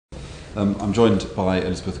I'm joined by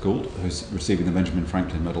Elizabeth Gould, who's receiving the Benjamin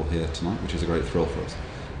Franklin Medal here tonight, which is a great thrill for us.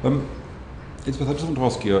 Elizabeth, I just want to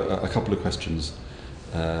ask you a couple of questions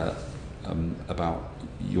about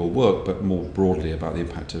your work, but more broadly about the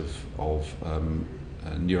impact of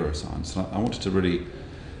neuroscience. And I wanted to really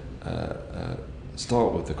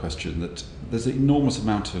start with the question that there's an enormous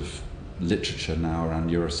amount of literature now around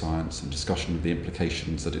neuroscience and discussion of the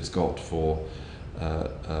implications that it's got for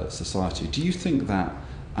society. Do you think that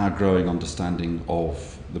our growing understanding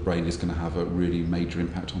of the brain is going to have a really major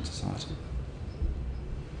impact on society?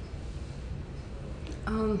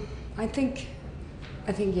 I think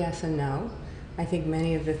yes and no. I think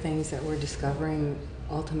many of the things that we're discovering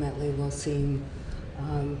ultimately will seem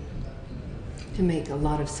to make a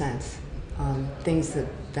lot of sense. Things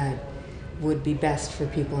that would be best for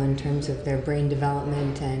people in terms of their brain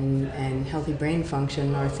development and healthy brain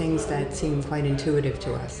function are things that seem quite intuitive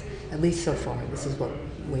to us, at least so far. This is what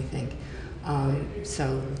we think.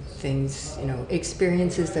 So things,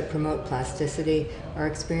 experiences that promote plasticity are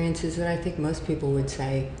experiences that I think most people would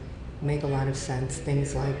say make a lot of sense.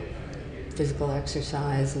 Things like physical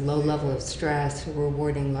exercise, low level of stress,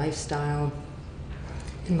 rewarding lifestyle,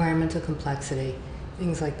 environmental complexity,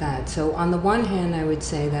 things like that. So on the one hand, I would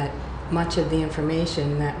say that much of the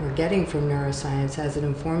information that we're getting from neuroscience as it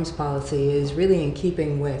informs policy is really in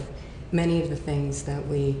keeping with many of the things that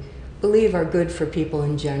we believe are good for people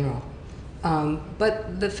in general.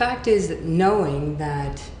 But the fact is that knowing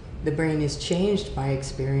that the brain is changed by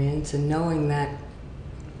experience and knowing that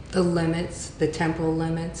the limits, the temporal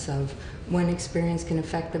limits of when experience can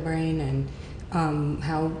affect the brain and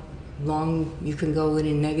how long you can go in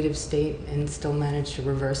a negative state and still manage to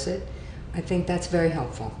reverse it, I think that's very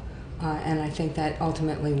helpful. And I think that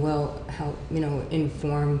ultimately will help,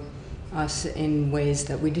 inform us in ways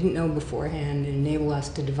that we didn't know beforehand and enable us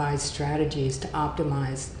to devise strategies to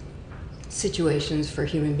optimize situations for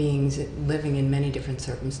human beings living in many different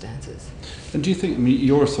circumstances. And do you think,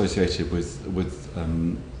 you're associated with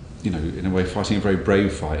in a way fighting a very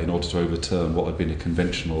brave fight in order to overturn what had been a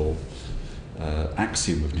conventional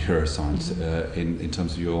axiom of neuroscience in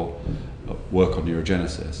terms of your work on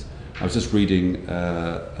neurogenesis. I was just reading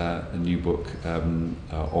a new book on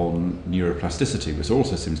neuroplasticity, which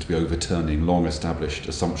also seems to be overturning long-established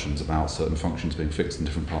assumptions about certain functions being fixed in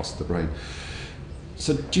different parts of the brain.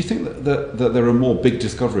 So do you think that there are more big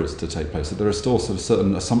discoveries to take place, that there are still sort of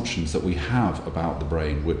certain assumptions that we have about the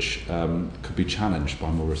brain which could be challenged by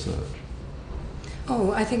more research?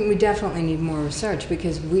 Oh, I think we definitely need more research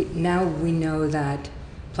because we know that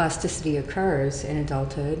plasticity occurs in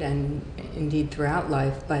adulthood and indeed throughout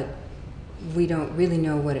life, but we don't really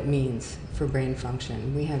know what it means for brain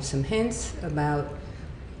function. We have some hints about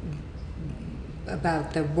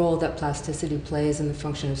the role that plasticity plays in the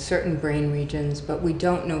function of certain brain regions, but we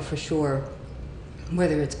don't know for sure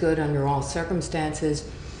whether it's good under all circumstances.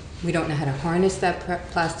 We don't know how to harness that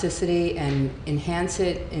plasticity and enhance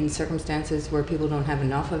it in circumstances where people don't have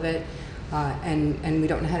enough of it, and we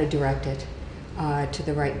don't know how to direct it to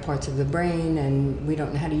the right parts of the brain, and we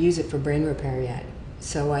don't know how to use it for brain repair yet.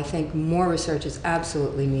 So I think more research is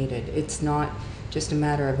absolutely needed. It's not just a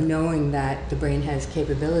matter of knowing that the brain has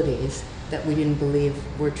capabilities that we didn't believe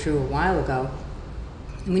were true a while ago.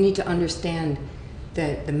 And we need to understand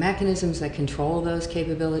the mechanisms that control those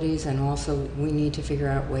capabilities, and also we need to figure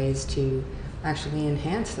out ways to actually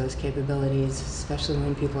enhance those capabilities, especially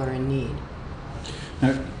when people are in need.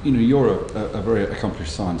 Now, you're a very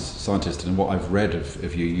accomplished scientist, and what I've read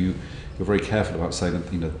of you, you're very careful about saying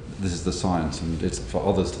that this is the science, and it's for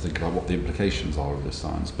others to think about what the implications are of this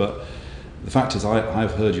science. But the fact is,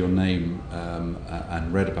 I've heard your name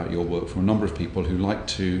and read about your work from a number of people who like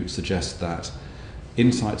to suggest that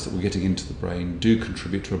insights that we're getting into the brain do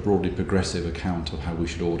contribute to a broadly progressive account of how we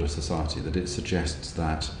should order society, that it suggests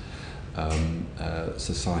that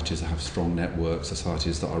societies that have strong networks,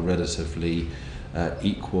 societies that are relatively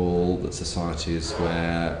equal, that societies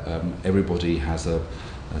where everybody has a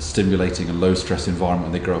stimulating and low-stress environment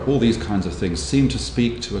when they grow up, all these kinds of things seem to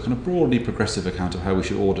speak to a kind of broadly progressive account of how we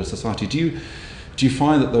should order society. Do you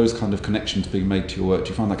find that those kind of connections being made to your work, do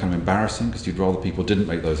you find that kind of embarrassing because you'd rather people didn't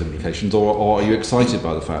make those implications, or are you excited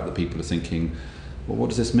by the fact that people are thinking, well, what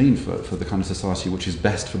does this mean for the kind of society which is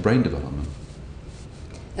best for brain development?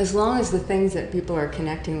 As long as the things that people are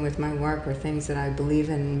connecting with my work are things that I believe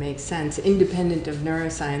in and make sense, independent of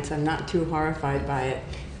neuroscience, I'm not too horrified by it.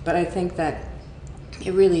 But I think that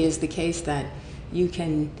it really is the case that you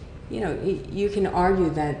can argue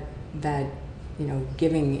that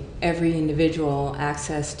giving every individual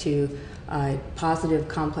access to a positive,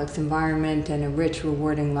 complex environment and a rich,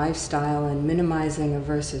 rewarding lifestyle and minimizing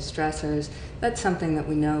aversive stressors, that's something that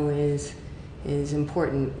we know is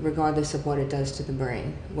important regardless of what it does to the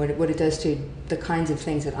brain, what it does to the kinds of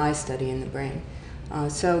things that I study in the brain.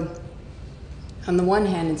 So on the one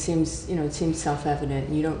hand, it seems self-evident.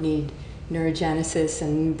 You don't need neurogenesis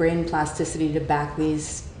and brain plasticity to back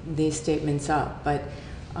these statements up, but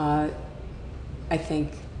I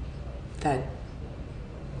think that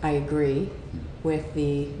I agree with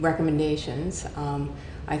the recommendations,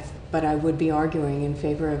 but I would be arguing in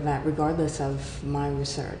favor of that regardless of my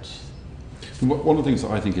research. One of the things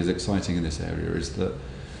that I think is exciting in this area is that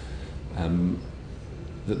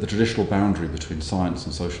the traditional boundary between science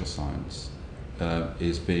and social science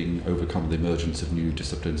is being overcome with the emergence of new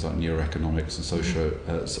disciplines like neuroeconomics and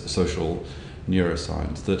social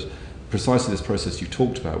neuroscience. That precisely this process you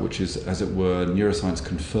talked about, which is, as it were, neuroscience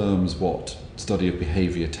confirms what study of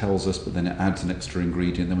behaviour tells us, but then it adds an extra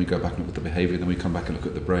ingredient, then we go back and look at the behaviour, then we come back and look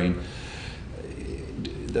at the brain.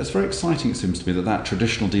 That's very exciting, it seems to me, that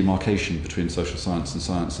traditional demarcation between social science and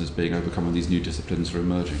science is being overcome and these new disciplines are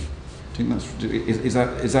emerging. Do you think is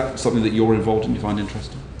that something that you're involved in, you find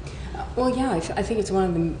interesting? Well, yeah, I think it's one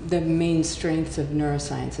of the main strengths of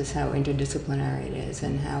neuroscience is how interdisciplinary it is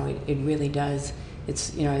and how it really does, it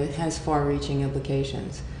has far-reaching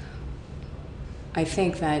implications. I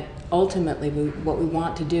think that ultimately what we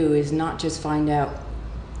want to do is not just find out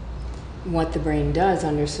what the brain does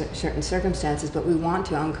under certain circumstances, but we want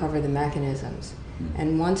to uncover the mechanisms.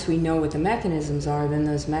 And once we know what the mechanisms are, then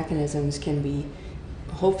those mechanisms can be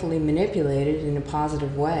hopefully manipulated in a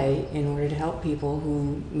positive way in order to help people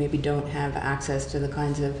who maybe don't have access to the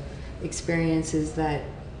kinds of experiences that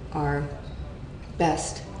are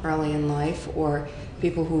best early in life, or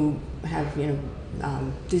people who have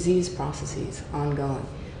disease processes ongoing,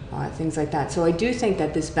 things like that. So I do think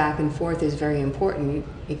that this back and forth is very important.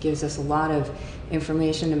 It gives us a lot of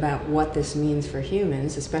information about what this means for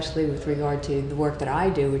humans, especially with regard to the work that I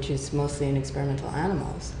do, which is mostly in experimental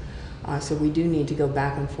animals. So we do need to go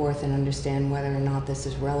back and forth and understand whether or not this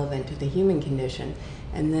is relevant to the human condition.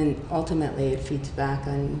 And then ultimately it feeds back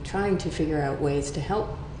on trying to figure out ways to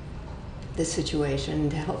help this situation,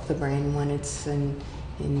 to help the brain when it's in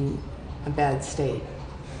a bad state.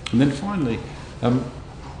 And then finally,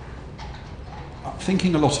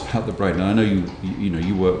 thinking a lot about the brain, and I know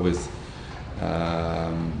you work with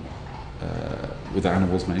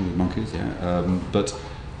animals, mainly with monkeys, but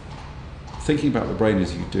thinking about the brain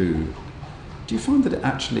as you do you find that it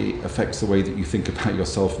actually affects the way that you think about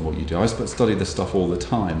yourself and what you do? I study this stuff all the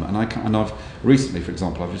time, and I've recently, for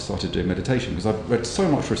example, I've just started doing meditation because I've read so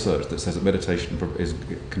much research that says that meditation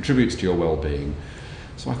contributes to your well-being.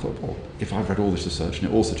 So I thought, well, if I've read all this research and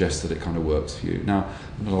it all suggests that it kind of works for you. Now,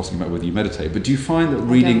 I'm not asking about whether you meditate, but do you find that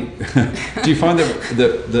reading, do you find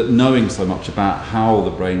that knowing so much about how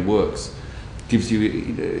the brain works gives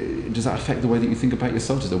you, does that affect the way that you think about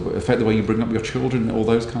yourself? Does it affect the way you bring up your children and all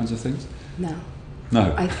those kinds of things? No.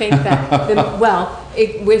 No. I think that,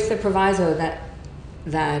 with the proviso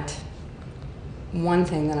that one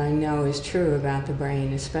thing that I know is true about the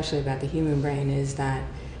brain, especially about the human brain, is that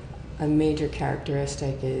a major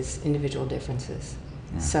characteristic is individual differences.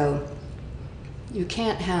 Right. So you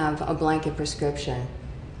can't have a blanket prescription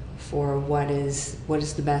for what is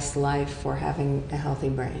the best life for having a healthy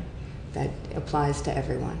brain that applies to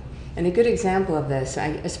everyone. And a good example of this,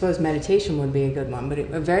 I suppose meditation would be a good one, but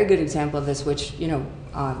a very good example of this, which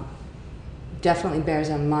definitely bears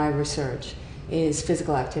on my research, is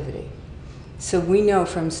physical activity. So we know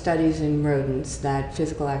from studies in rodents that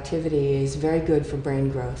physical activity is very good for brain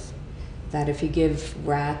growth. That if you give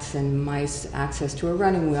rats and mice access to a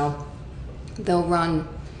running wheel, they'll run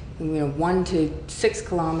 1 to 6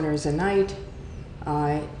 kilometers a night,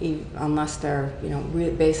 unless they're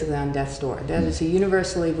basically on death's door. That is a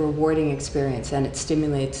universally rewarding experience, and it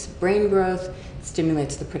stimulates brain growth, it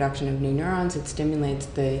stimulates the production of new neurons, it stimulates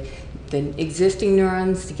the existing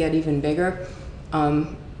neurons to get even bigger.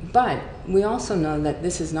 But we also know that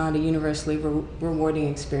this is not a universally rewarding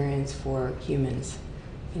experience for humans.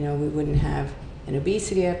 We wouldn't have an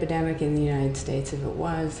obesity epidemic in the United States if it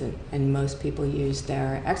was, and most people use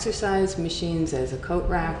their exercise machines as a coat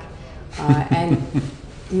rack. And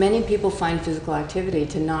many people find physical activity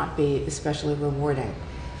to not be especially rewarding.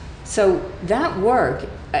 So that work,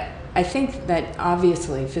 I think that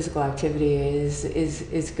obviously physical activity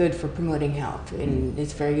is good for promoting health, and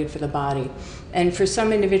it's very good for the body. And for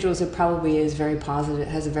some individuals, it probably is very positive,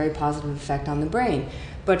 has a very positive effect on the brain.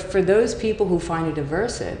 But for those people who find it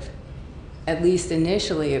aversive, at least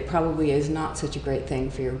initially, it probably is not such a great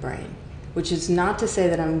thing for your brain. which is not to say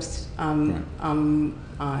that I'm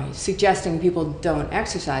suggesting people don't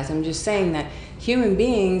exercise. I'm just saying that human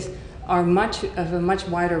beings are of a much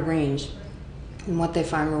wider range in what they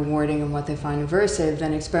find rewarding and what they find aversive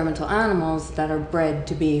than experimental animals that are bred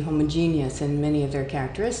to be homogeneous in many of their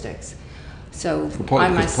characteristics. So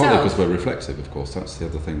partly because we're reflexive, of course. That's the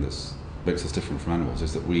other thing that makes us different from animals,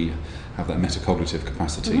 is that we have that metacognitive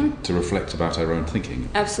capacity to reflect about our own thinking.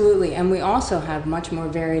 Absolutely, and we also have much more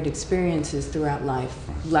varied experiences throughout life.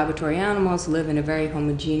 Right. Laboratory animals live in a very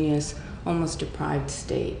homogeneous, almost deprived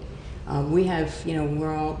state. We have,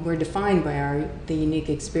 we're defined by the unique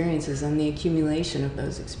experiences and the accumulation of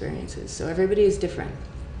those experiences. So everybody is different.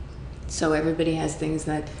 So everybody has things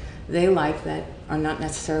that they like that are not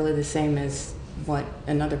necessarily the same as what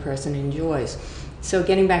another person enjoys. So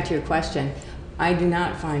getting back to your question, I do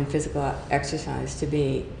not find physical exercise to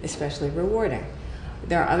be especially rewarding.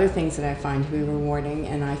 There are other things that I find to be rewarding,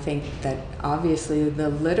 and I think that obviously the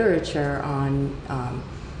literature on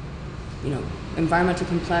environmental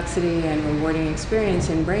complexity and rewarding experience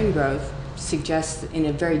in brain growth suggests in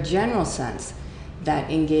a very general sense that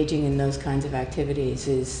engaging in those kinds of activities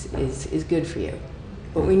is good for you.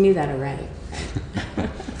 But we knew that already.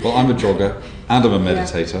 Well, I'm a jogger and I'm a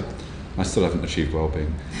meditator. Yeah. I still haven't achieved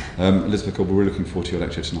well-being. Elizabeth Gould, we're really looking forward to your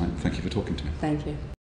lecture tonight. Thank you for talking to me. Thank you.